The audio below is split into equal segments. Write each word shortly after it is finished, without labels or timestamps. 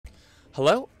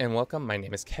Hello and welcome, my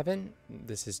name is Kevin,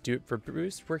 this is Do It for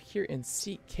Bruce. We're here in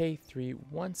CK3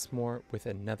 once more with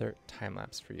another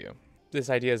time-lapse for you. This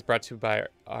idea is brought to you by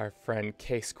our friend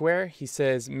K Square. He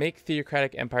says, make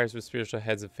theocratic empires with spiritual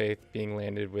heads of faith being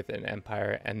landed with an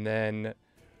empire, and then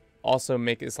also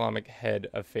make Islamic head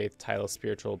of faith title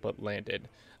spiritual but landed.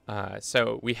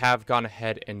 So we have gone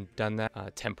ahead and done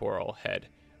that temporal head.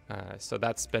 So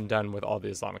that's been done with all the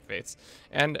Islamic faiths.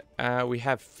 And we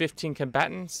have 15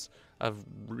 combatants of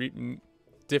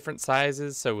different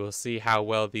sizes, so we'll see how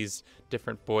well these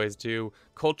different boys do.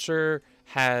 Culture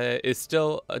is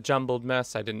still a jumbled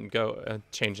mess. I didn't go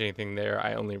change anything there.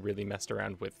 I only really messed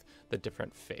around with the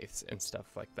different faiths and stuff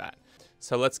like that.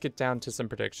 So let's get down to some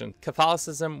predictions.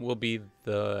 Catholicism will be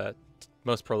the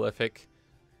most prolific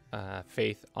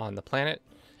faith on the planet.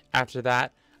 After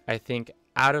that, I think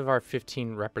out of our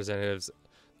 15 representatives,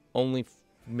 only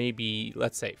maybe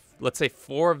let's say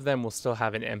 4 of them will still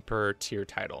have an emperor tier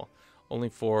title. Only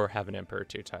 4 have an emperor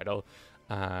tier title.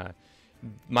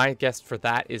 My guess for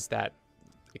that is that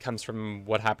it comes from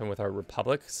what happened with our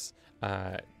republics.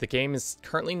 The game is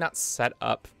currently not set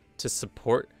up to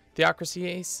support theocracy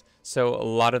ace, so a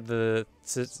lot of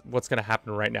what's going to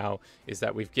happen right now is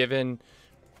that we've given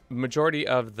majority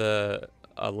of the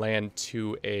land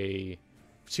to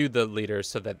the leaders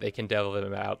so that they can develop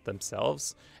it out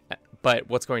themselves. But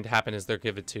what's going to happen is they're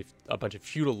given to a bunch of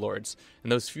feudal lords,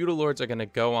 and those feudal lords are going to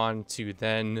go on to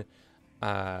then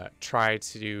try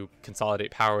to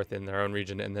consolidate power within their own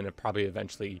region, and then probably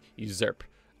eventually usurp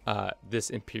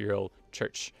this imperial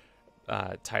church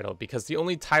title, because the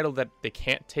only title that they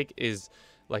can't take is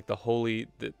like the holy,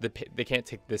 they can't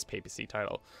take this papacy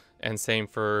title. And same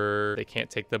for, they can't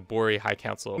take the Bori High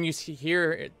Council. When you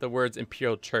hear the words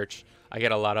Imperial Church, I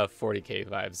get a lot of 40k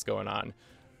vibes going on.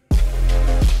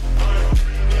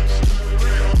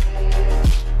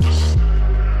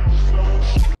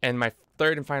 And my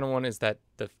third and final one is that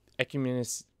the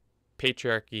Ecumenist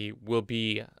Patriarchy will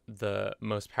be the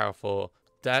most powerful.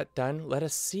 That done, let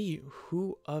us see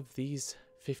who of these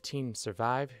 15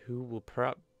 survive, who will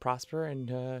prosper,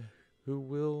 and who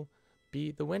will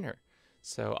be the winner.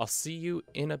 So I'll see you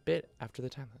in a bit after the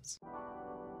time-lapse.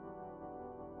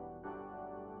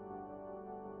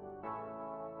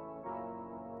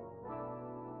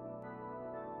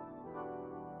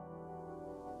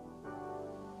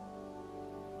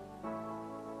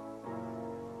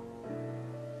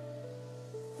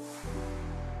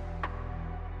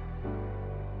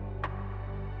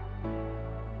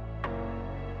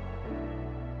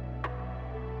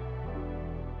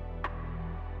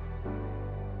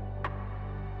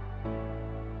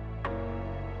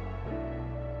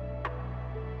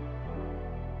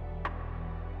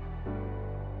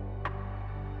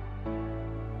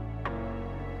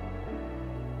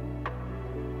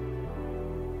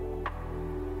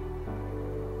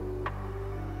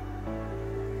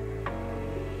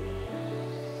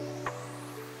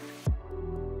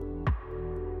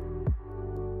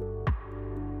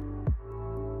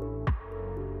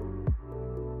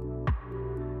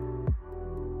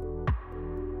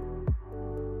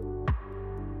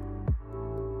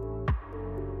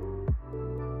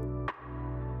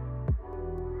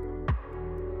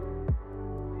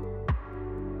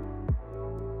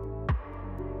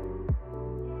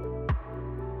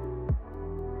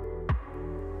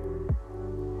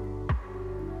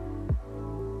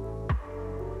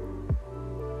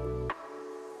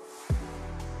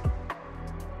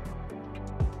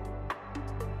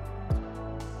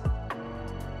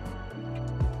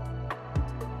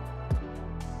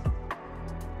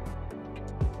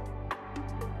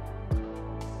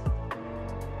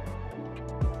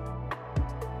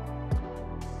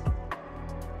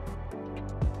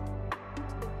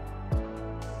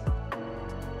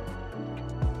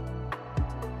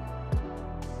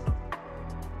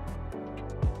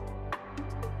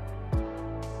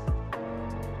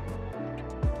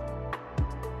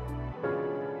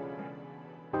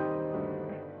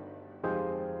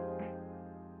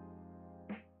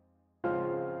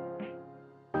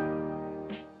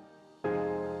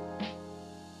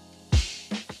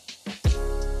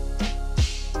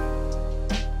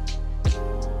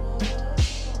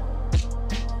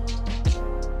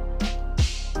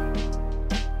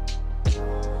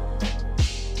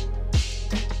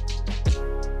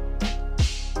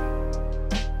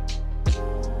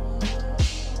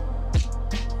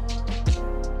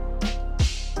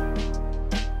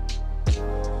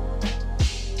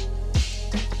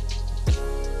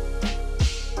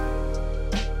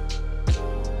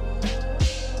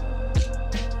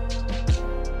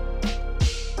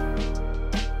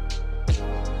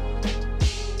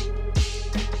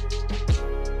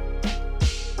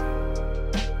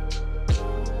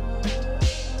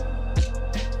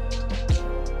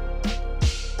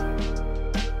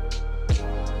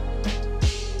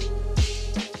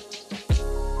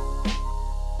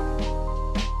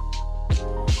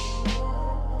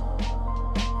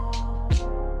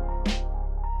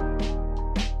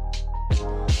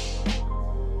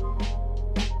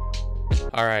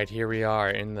 All right, here we are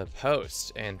in the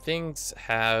post, and things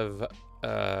have,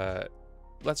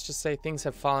 let's just say things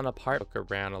have fallen apart. Look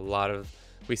around,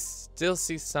 we still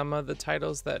see some of the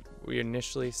titles that we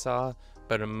initially saw,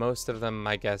 but most of them,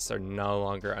 I guess, are no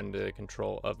longer under the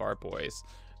control of our boys.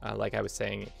 Like I was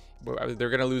saying, they're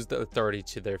going to lose the authority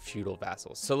to their feudal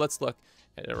vassals. So let's look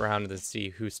around and see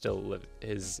who still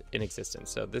is in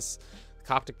existence. So this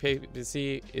Coptic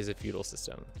papacy is a feudal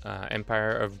system.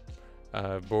 Empire of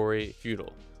Bori,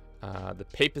 feudal. The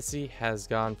papacy has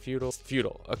gone feudal.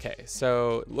 Okay,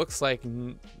 so looks like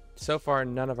so far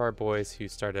none of our boys who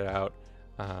started out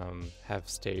have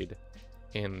stayed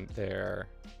in their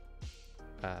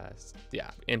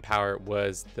in power.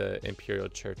 Was the Imperial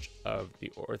Church of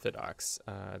the Orthodox.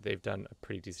 They've done a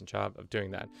pretty decent job of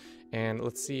doing that. And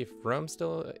let's see if Rome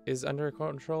still is under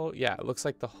control. Yeah, it looks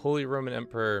like the Holy Roman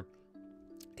Emperor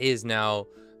is now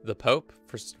the Pope.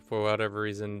 For whatever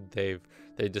reason, they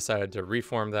decided to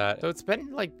reform that. So it's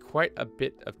been like quite a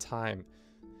bit of time.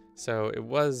 So it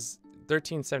was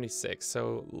 1376,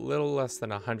 so a little less than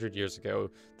 100 years ago,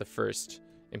 the first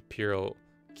imperial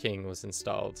king was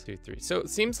installed. 2-3. So it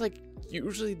seems like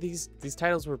usually these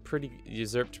titles were pretty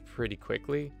usurped pretty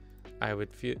quickly.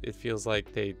 It feels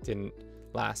like they didn't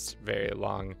last very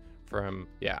long. From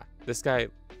this guy,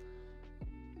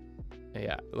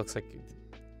 it looks like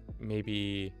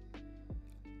maybe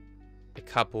a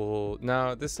couple.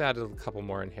 No, this added a couple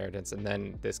more inheritance, and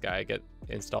then this guy get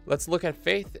installed. Let's look at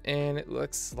faith, and it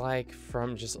looks like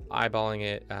from just eyeballing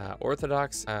it,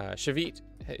 Orthodox, Shavit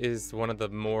is one of the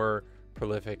more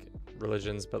prolific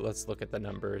religions, but let's look at the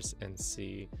numbers and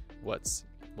see what's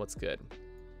good.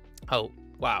 Oh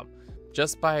wow,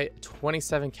 just by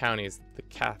 27 counties, the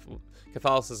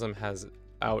Catholicism has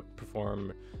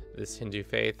outperformed this Hindu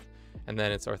faith. And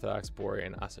then it's Orthodox, Bori,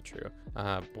 and Asatru.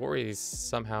 Bori's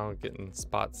somehow getting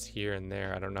spots here and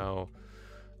there. I don't know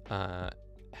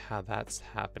how that's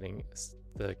happening.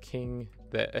 The king,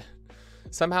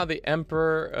 somehow the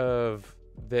emperor of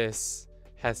this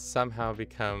has somehow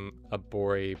become a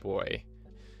Bori boy.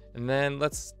 And then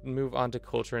let's move on to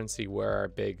culture and see where our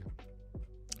big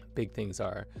things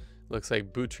are. Looks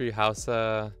like Butri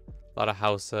Hausa, a lot of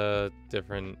Hausa,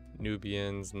 different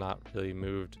Nubians, not really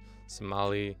moved.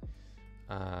 Somali.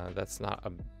 That's not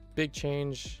a big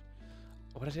change.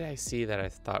 What did I see that I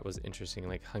thought was interesting?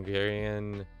 Like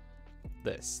Hungarian,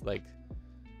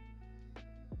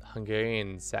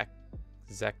 Hungarian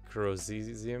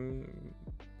Zakrozizim,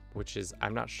 which is,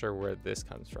 I'm not sure where this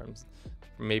comes from.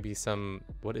 Maybe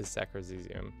what is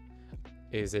Zakrozizim?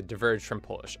 Is it diverged from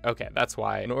Polish? Okay, that's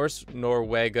why. Norse,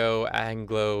 Norwego,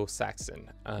 Anglo-Saxon.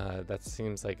 That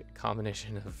seems like a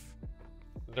combination of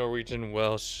Norwegian,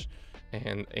 Welsh,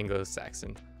 and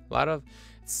Anglo-Saxon. A lot of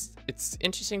it's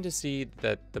interesting to see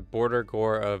that the border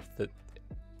gore of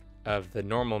the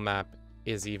normal map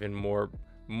is even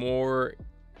more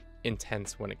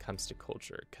intense when it comes to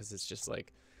culture, because it's just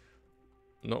like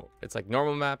it's like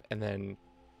normal map and then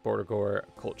border gore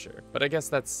culture. But I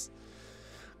guess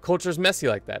culture's messy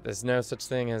like that. There's no such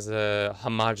thing as a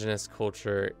homogenous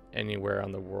culture anywhere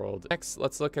on the world. Next,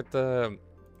 let's look at the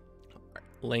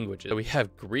languages. So we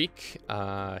have Greek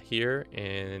here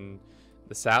in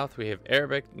the south. We have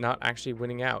Arabic not actually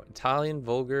winning out. Italian,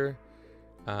 Vulgar,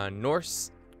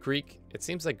 Norse, Greek. It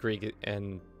seems like Greek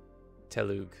and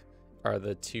Telugu are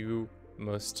the two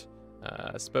most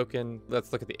spoken.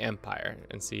 Let's look at the empire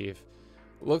and see if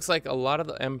looks like a lot of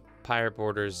the empire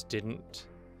borders didn't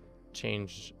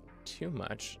change too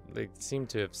much. They seem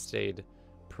to have stayed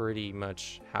pretty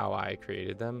much how I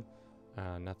created them.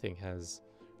 Nothing has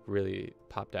really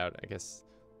popped out. I guess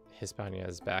Hispania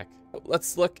is back.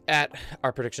 Let's look at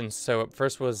our predictions. So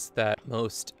first was that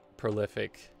most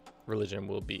prolific religion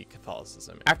will be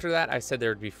Catholicism. After that, I said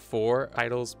there would be 4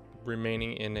 titles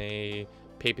remaining in a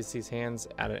papacy's hands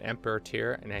at an emperor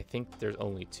tier, and I think there's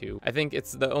only 2. I think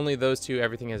it's only those 2.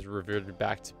 Everything has reverted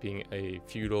back to being a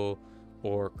feudal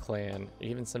or clan,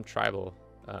 even some tribal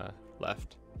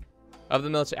left. Of the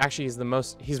military, actually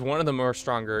he's one of the more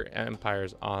stronger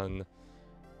empires on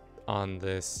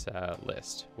this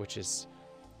list, which is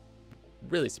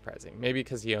really surprising. Maybe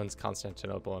because he owns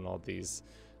Constantinople and all these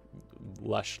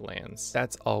lush lands.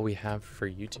 That's all we have for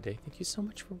you today. Thank you so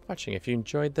much for watching. If you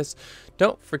enjoyed this,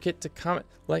 don't forget to comment,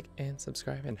 like, and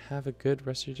subscribe, and have a good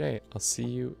rest of your day. I'll see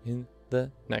you in the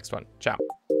next one. Ciao.